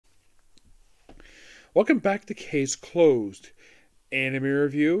Welcome back to Case Closed, Anime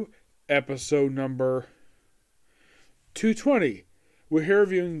Review, episode number 220. We're here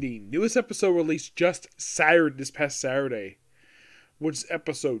reviewing the newest episode released just this past Saturday, which is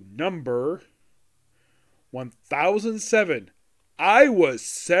episode number 1007. I was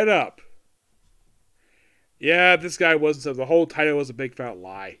set up. Yeah, this guy wasn't set up. The whole title was a big fat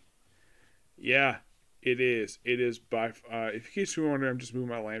lie. Yeah, it is. It is by. If you keep wondering, I'm just moving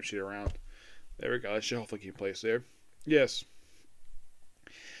my lampshade around. There we go. That should hopefully keep place there. Yes.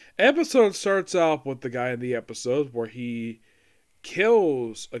 Episode starts off with the guy in the episode where he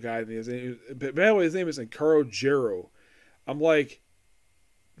kills a guy. His name is Enkaro Jiro. I'm like,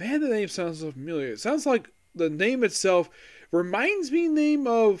 man, the name sounds so familiar. It sounds like the name itself reminds me name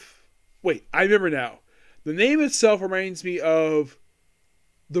of. Wait, I remember now. The name itself reminds me of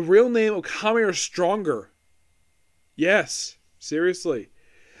the real name of Kamen Stronger. Yes, seriously.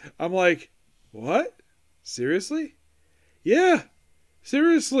 I'm like, what? Seriously? Yeah.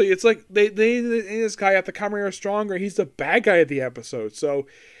 Seriously. It's like they this guy at the Kamen Stronger. He's the bad guy of the episode. So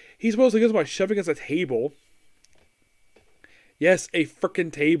he's supposed to get by shoving against a table. Yes, a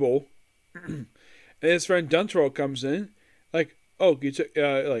frickin' table. And his friend Duntro comes in. Like, oh, you took,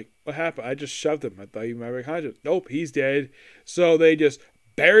 what happened? I just shoved him. I thought you might be conscious. Nope, he's dead. So they just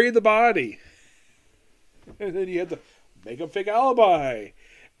bury the body. And then you had to make a fake alibi.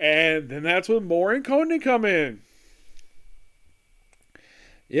 And then that's when Mori and Conan come in.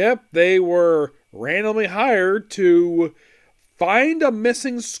 Yep, they were randomly hired to find a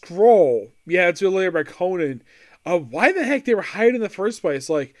missing scroll. Yeah, it's related by Conan. Why the heck they were hired in the first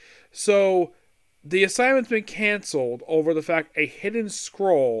place? Like, so the assignment's been canceled over the fact a hidden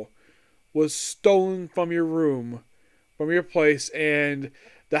scroll was stolen from your room, from your place, and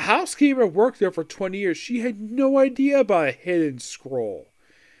the housekeeper worked there for 20 years. She had no idea about a hidden scroll.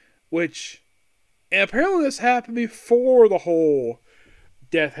 Which, and apparently this happened before the whole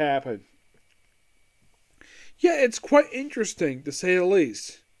death happened. Yeah, it's quite interesting, to say the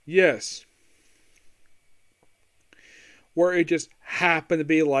least. Yes. Where it just happened to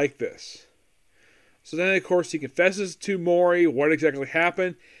be like this. So then, of course, he confesses to Mori what exactly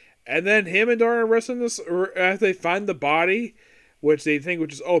happened. And then him and Dara arrested this, after they find the body, which they think,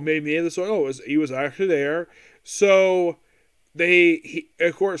 maybe this one, he was actually there. So,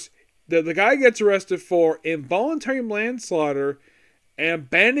 of course, the guy gets arrested for involuntary manslaughter and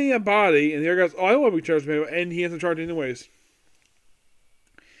abandoning a body, and the other guy's, I don't want to be charged, and he has to charge anyways.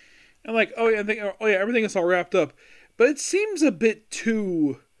 I'm like, everything is all wrapped up. But it seems a bit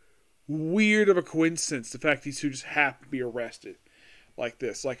too weird of a coincidence, the fact these two just happen to be arrested like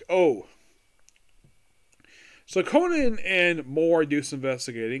this. Like, oh. So Conan and Mori do some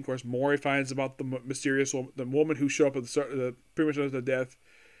investigating. Of course, Mori finds about the mysterious woman, the woman who showed up at the start, pretty much after the death.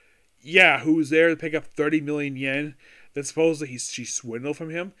 Yeah, who's there to pick up 30 million yen that supposedly she swindled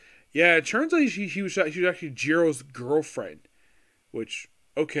from him. Yeah, it turns out she was actually Jiro's girlfriend. Which,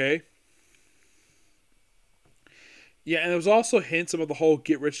 okay. Yeah, and there was also hints about the whole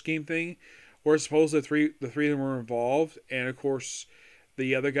get-rich scheme thing, where supposedly the three of them were involved, and of course,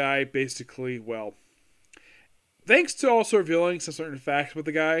 the other guy basically, well, thanks to also revealing some certain facts about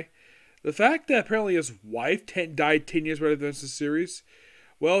the guy, the fact that apparently his wife died 10 years later than the series,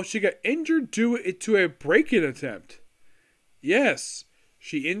 well, she got injured due to a break-in attempt. Yes,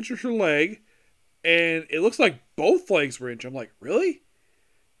 she injured her leg, and it looks like both legs were injured. I'm like, really?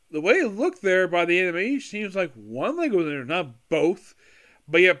 The way it looked there by the enemy seems like one leg was injured, not both,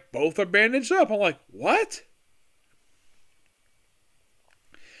 but yet both are bandaged up. I'm like, what?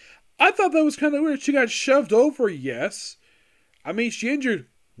 I thought that was kind of weird. She got shoved over, yes. I mean, she injured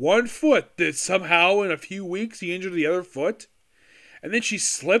one foot. That somehow in a few weeks he injured the other foot. And then she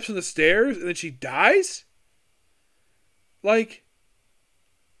slips on the stairs and then she dies? Like,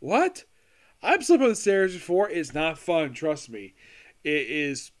 what? I've slipped on the stairs before. It's not fun, trust me. It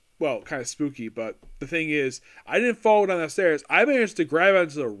is, well, kind of spooky, but the thing is, I didn't fall down the stairs. I managed to grab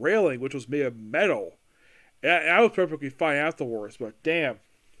onto the railing, which was made of metal. And I was perfectly fine afterwards, but damn.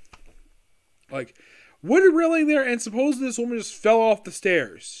 Like, wooden railing there, and supposedly this woman just fell off the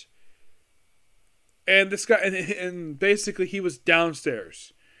stairs. And this guy, and basically he was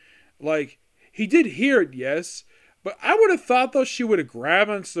downstairs. Like, he did hear it, yes, but I would have thought, though, she would have grabbed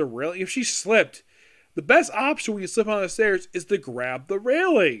onto the railing. If she slipped, the best option when you slip on the stairs is to grab the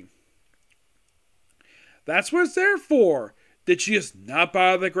railing. That's what it's there for. Did she just not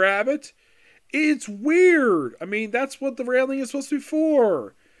bother to grab it? It's weird. I mean, that's what the railing is supposed to be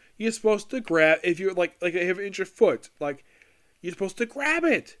for. You're supposed to grab, if you're like you have an injured foot, like, you're supposed to grab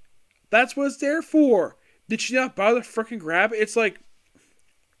it. That's what it's there for. Did she not bother to freaking grab it? It's like,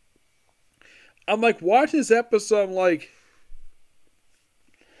 I'm like watching this episode. I'm like,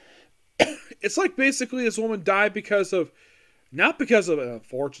 it's like basically this woman died because of not because of an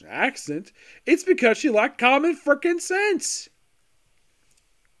unfortunate accident. It's because she lacked common freaking sense.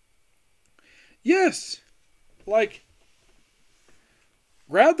 Yes, like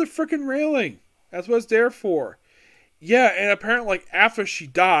grab the freaking railing. That's what it's there for. Yeah, and apparently, like after she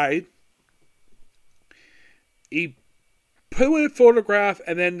died, he put away a photograph,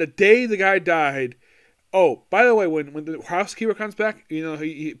 and then the day the guy died. Oh, by the way, when the housekeeper comes back, you know,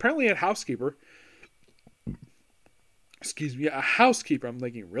 he apparently had a housekeeper. Excuse me, a housekeeper. I'm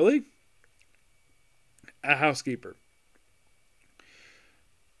thinking, really? A housekeeper.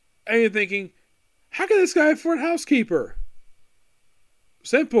 And you're thinking, how can this guy afford a housekeeper?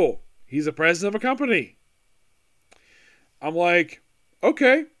 Simple. He's the president of a company. I'm like,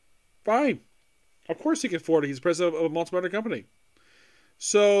 okay, fine. Of course he can afford it. He's president of a multi-million company.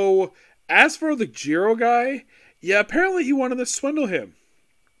 So, as for the Jiro guy, yeah, apparently he wanted to swindle him.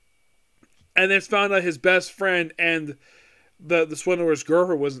 And it's found out his best friend and the swindler's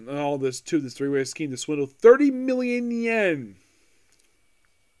girlfriend was in all this too, this three-way scheme to swindle 30 million yen.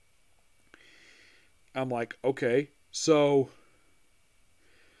 I'm like, okay, so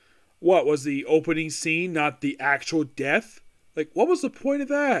what was the opening scene, not the actual death? Like, what was the point of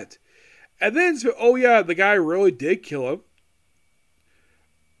that? And then, oh yeah, the guy really did kill him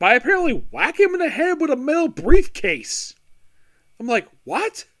by apparently whacking him in the head with a metal briefcase. I'm like,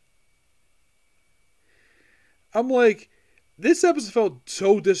 what? I'm like, this episode felt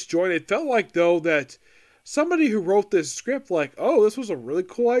so disjointed. It felt like, though, that somebody who wrote this script, like, oh, this was a really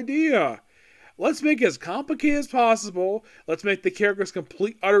cool idea. Let's make it as complicated as possible. Let's make the characters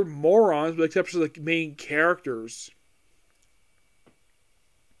complete utter morons, with the exception of the main characters.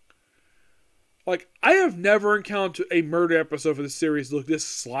 Like, I have never encountered a murder episode for the series look this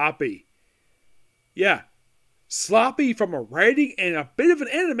sloppy. Yeah. Sloppy from a writing and a bit of an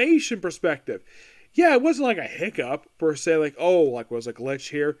animation perspective. Yeah, it wasn't like a hiccup, per se, like, oh, like, was a glitch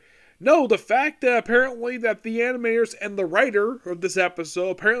here. No, the fact that apparently that the animators and the writer of this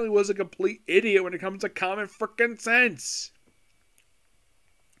episode apparently was a complete idiot when it comes to common frickin' sense.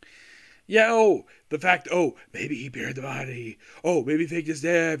 Yeah, oh, the fact, oh, maybe he buried the body. Oh, maybe he faked his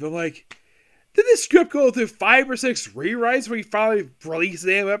death. I'm like, did this script go through 5 or 6 rewrites when he finally released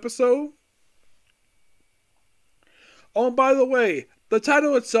the damn episode? Oh, and by the way, the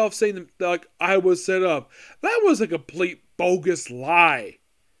title itself saying that, like, I was set up, that was a complete bogus lie.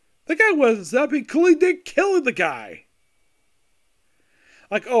 The guy wasn't set up, he clearly did kill the guy.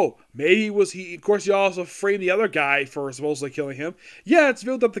 Like, oh, maybe was he, of course, he also framed the other guy for supposedly killing him. Yeah, it's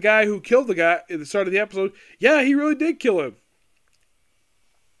revealed that the guy who killed the guy at the start of the episode, yeah, he really did kill him.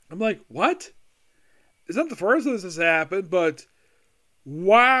 I'm like, what? It's not the first time this has happened, but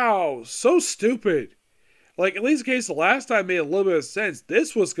wow, so stupid. Like, at least in case the last time made a little bit of sense,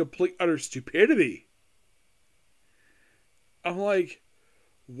 this was complete utter stupidity. I'm like,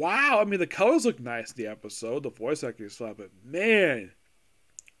 wow. I mean, the colors look nice in the episode, the voice acting stuff, but man,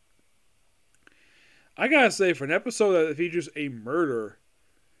 I gotta say, for an episode that features a murder,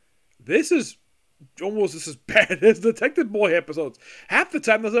 this is almost as bad as Detective Boy episodes. Half the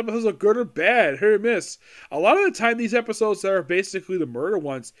time, those episodes are good or bad, hit or miss. A lot of the time, these episodes that are basically the murder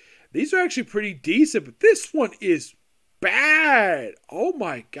ones, these are actually pretty decent, but this one is bad. Oh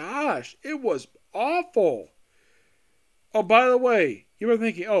my gosh, it was awful. Oh, by the way, you were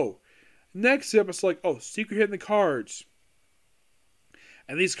thinking, oh, next episode, like, oh, Secret Hidden Cards.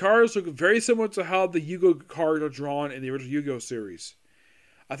 And these cards look very similar to how the Yu-Gi-Oh cards are drawn in the original Yu-Gi-Oh series.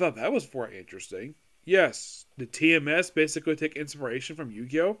 I thought that was very interesting. Yes, the TMS basically take inspiration from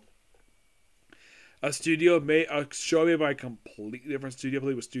Yu-Gi-Oh. A show made by a completely different studio. I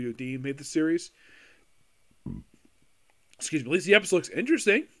believe it was Studio D made the series. Excuse me. At least the episode looks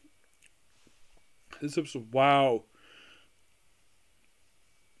interesting. This episode, wow.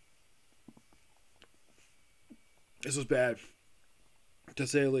 This was bad, to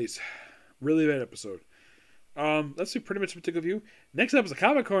say the least. Really bad episode. Let's do pretty much a particular view. Next up is the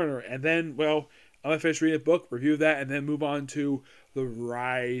Comic Corner, and then, well, I'm gonna finish reading a book, review that, and then move on to the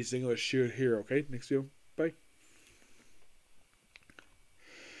Rise English Hero. Okay, next video. Bye.